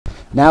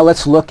Now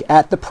let's look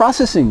at the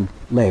processing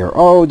layer.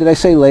 Oh, did I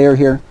say layer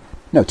here?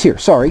 No, tier,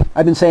 sorry.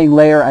 I've been saying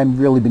layer. I've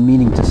really been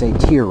meaning to say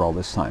tier all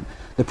this time.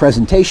 The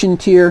presentation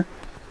tier,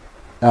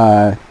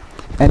 and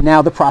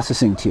now the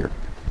processing tier.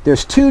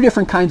 There's two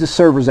different kinds of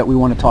servers that we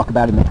want to talk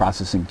about in the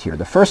processing tier.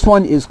 The first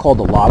one is called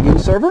the login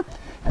server,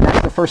 and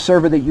that's the first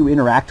server that you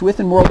interact with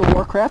in World of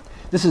Warcraft.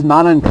 This is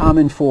not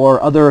uncommon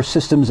for other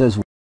systems as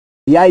well.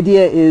 The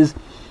idea is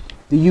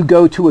that you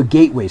go to a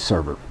gateway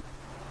server.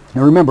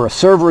 Now remember, a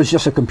server is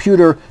just a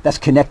computer that's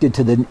connected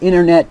to the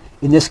internet.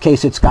 In this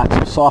case, it's got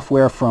some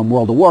software from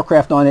World of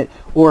Warcraft on it,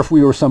 or if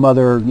we were some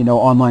other,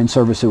 online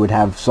service, it would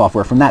have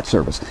software from that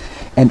service.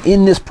 And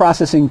in this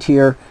processing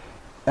tier,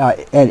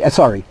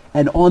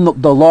 and on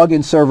the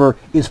login server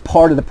is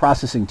part of the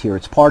processing tier.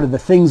 It's part of the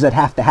things that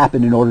have to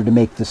happen in order to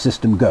make the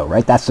system go,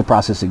 right? That's the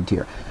processing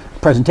tier.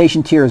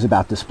 Presentation tier is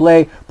about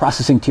display.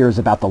 Processing tier is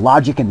about the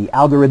logic and the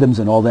algorithms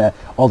and all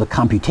the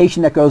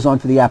computation that goes on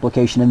for the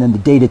application. And then the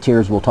data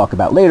tiers we'll talk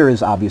about later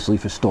is obviously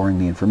for storing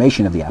the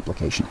information of the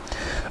application.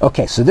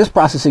 Okay, so this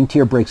processing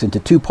tier breaks into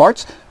two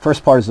parts.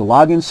 First part is the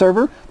login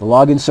server. The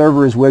login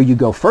server is where you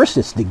go first.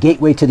 It's the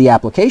gateway to the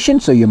application.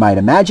 So you might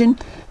imagine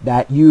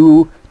that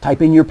you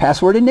type in your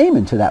password and name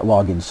into that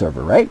login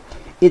server, right?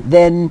 It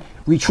then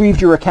retrieves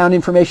your account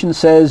information,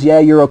 says, yeah,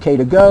 you're okay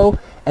to go.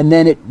 And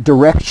then it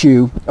directs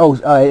you. It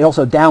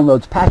also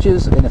downloads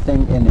patches in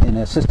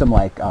a system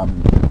like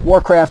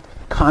Warcraft.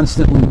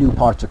 Constantly new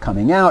parts are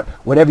coming out.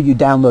 Whatever you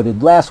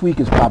downloaded last week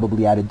is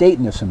probably out of date,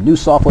 and there's some new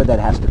software that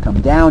has to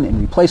come down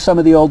and replace some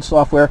of the old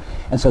software.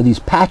 And so these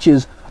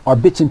patches are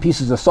bits and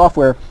pieces of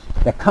software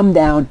that come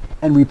down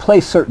and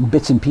replace certain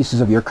bits and pieces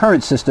of your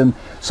current system.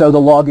 So the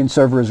login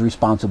server is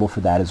responsible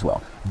for that as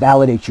well.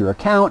 Validates your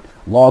account,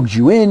 logs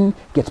you in,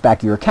 gets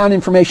back your account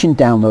information,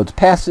 downloads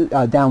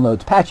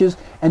patches,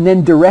 and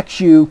then directs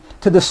you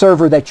to the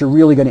server that you're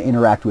really going to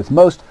interact with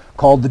most,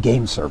 called the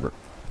game server.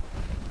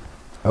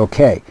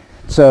 Okay,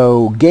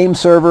 so game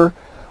server,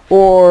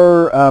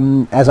 or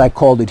as I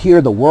called it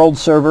here, the world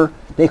server.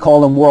 They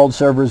call them world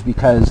servers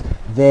because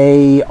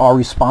they are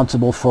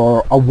responsible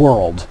for a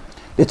world.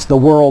 It's the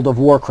world of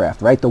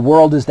Warcraft, right? The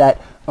world is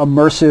that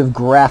immersive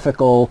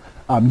graphical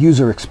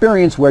user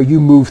experience where you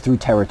move through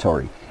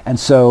territory. And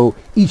so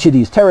each of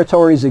these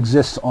territories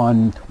exists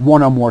on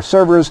one or more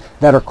servers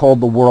that are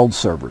called the world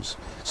servers.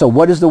 So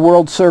what does the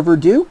world server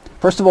do?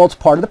 First of all, it's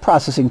part of the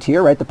processing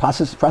tier, right? The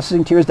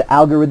processing tier is the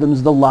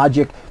algorithms, the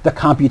logic, the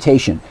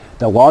computation.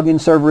 The login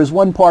server is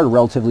one part, a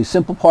relatively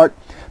simple part.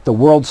 The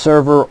world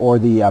server or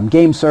the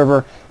game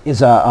server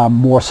is a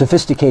more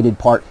sophisticated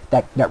part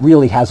that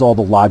really has all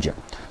the logic.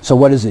 So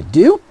what does it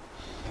do?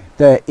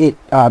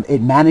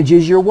 It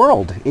manages your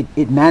world.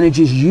 It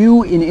manages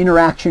you in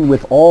interaction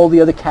with all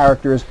the other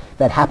characters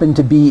that happen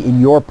to be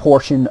in your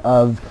portion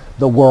of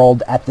the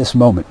world at this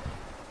moment.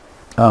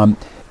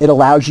 It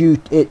allows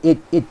you,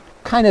 it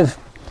kind of,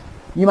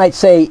 you might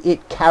say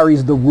it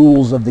carries the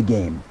rules of the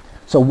game.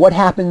 So what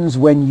happens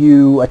when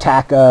you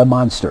attack a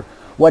monster?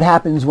 What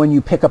happens when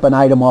you pick up an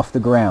item off the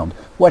ground?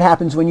 What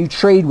happens when you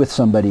trade with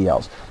somebody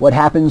else? What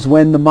happens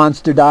when the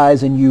monster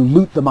dies and you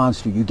loot the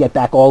monster? You get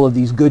back all of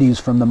these goodies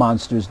from the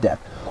monster's death.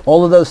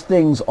 All of those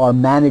things are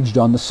managed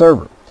on the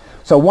server.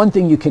 So one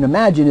thing you can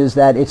imagine is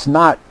that it's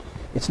not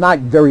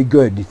very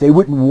good. They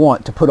wouldn't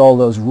want to put all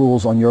those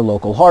rules on your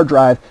local hard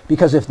drive,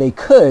 because if they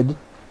could,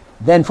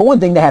 then for one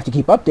thing they have to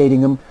keep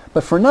updating them,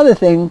 but for another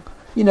thing,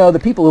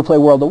 the people who play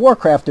World of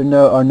Warcraft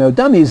are no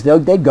dummies.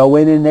 They'd go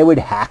in and they would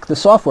hack the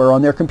software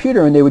on their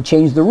computer and they would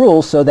change the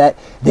rules so that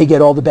they get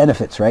all the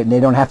benefits, right? And they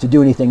don't have to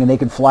do anything and they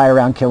can fly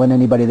around killing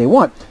anybody they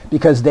want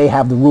because they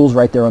have the rules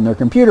right there on their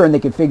computer and they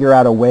can figure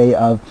out a way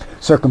of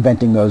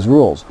circumventing those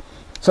rules.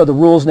 So the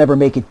rules never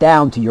make it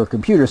down to your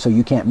computer, so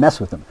you can't mess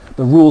with them.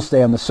 The rules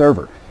stay on the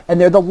server. And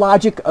they're the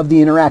logic of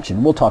the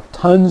interaction. We'll talk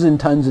tons and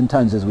tons and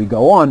tons as we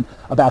go on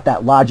about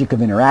that logic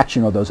of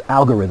interaction or those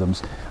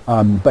algorithms.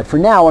 But for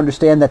now,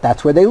 understand that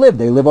that's where they live.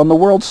 They live on the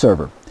world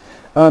server.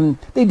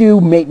 They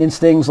do maintenance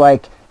things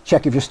like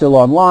check if you're still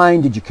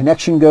online, did your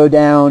connection go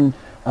down,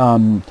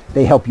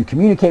 they help you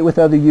communicate with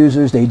other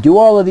users. They do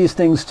all of these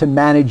things to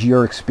manage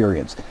your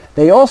experience.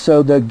 They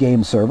also, the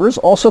game servers,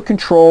 also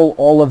control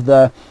all of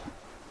the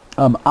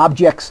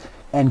objects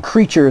and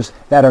creatures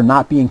that are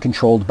not being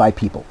controlled by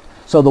people.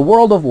 So the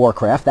world of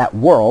Warcraft, that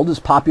world, is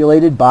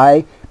populated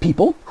by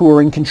people who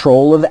are in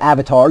control of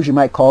avatars, you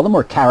might call them,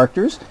 or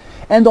characters,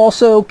 and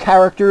also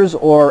characters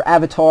or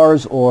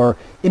avatars or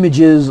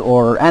images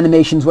or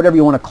animations, whatever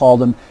you want to call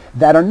them,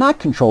 that are not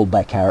controlled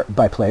by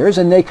players,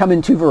 and they come in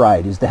two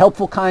varieties. The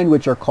helpful kind,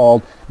 which are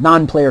called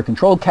non-player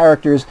controlled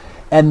characters,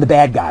 and the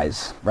bad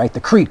guys, right? The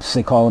creeps,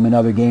 they call them in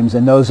other games,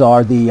 and those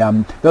are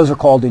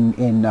called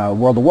in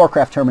World of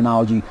Warcraft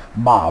terminology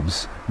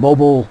mobs,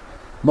 mobile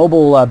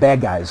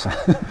bad guys.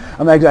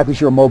 I'm not exactly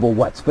sure mobile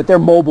what's, but they're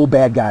mobile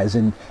bad guys,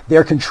 and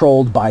they're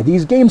controlled by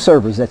these game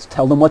servers that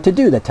tell them what to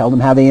do, that tell them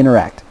how they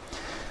interact.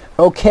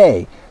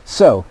 Okay,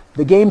 so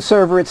the game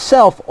server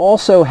itself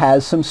also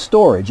has some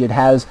storage. It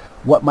has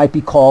what might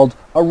be called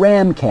a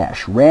RAM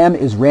cache. RAM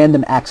is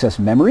random access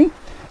memory,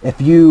 If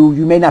you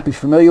may not be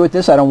familiar with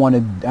this, I don't want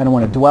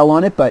to dwell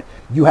on it, but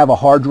you have a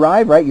hard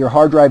drive, right? Your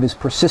hard drive is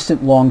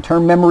persistent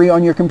long-term memory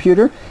on your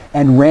computer,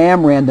 and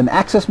RAM, random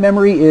access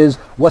memory, is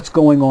what's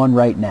going on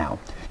right now.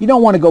 You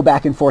don't want to go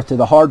back and forth to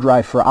the hard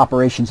drive for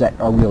operations that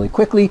are really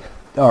quickly,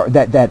 or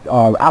that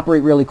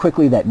operate really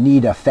quickly, that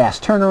need a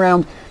fast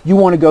turnaround. You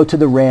want to go to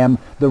the RAM.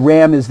 The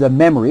RAM is the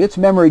memory. It's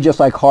memory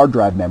just like hard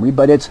drive memory,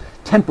 but it's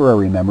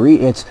temporary memory.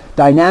 It's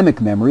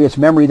dynamic memory. It's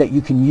memory that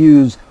you can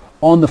use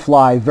on the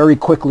fly very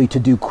quickly to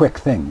do quick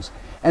things.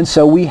 And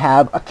so we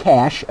have a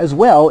cache as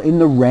well in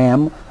the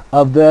RAM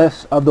of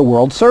the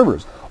world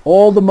servers.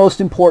 All the most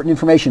important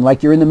information,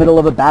 like you're in the middle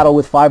of a battle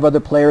with 5 other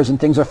players and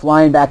things are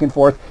flying back and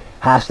forth,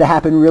 has to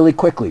happen really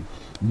quickly.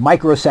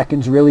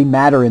 Microseconds really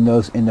matter in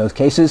those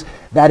cases.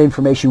 That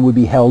information would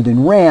be held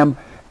in RAM.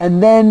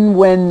 And then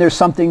when there's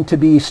something to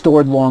be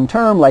stored long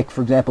term, like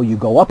for example you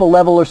go up a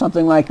level or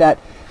something like that,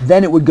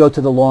 then it would go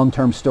to the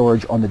long-term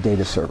storage on the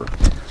data server.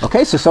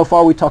 Okay, so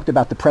far we talked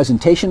about the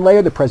presentation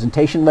layer. The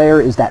presentation layer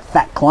is that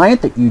fat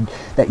client that you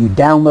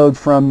download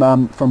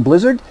from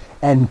Blizzard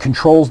and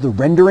controls the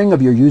rendering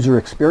of your user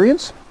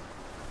experience.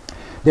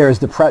 There's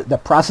the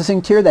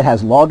processing tier that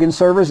has login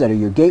servers that are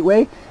your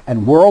gateway,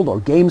 and world or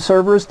game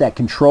servers that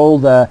control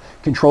the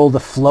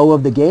flow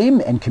of the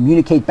game and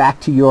communicate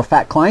back to your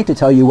fat client to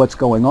tell you what's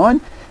going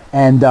on,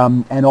 and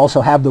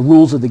also have the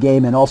rules of the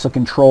game and also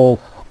control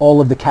all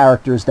of the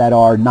characters that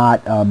are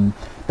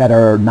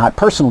not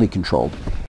personally controlled.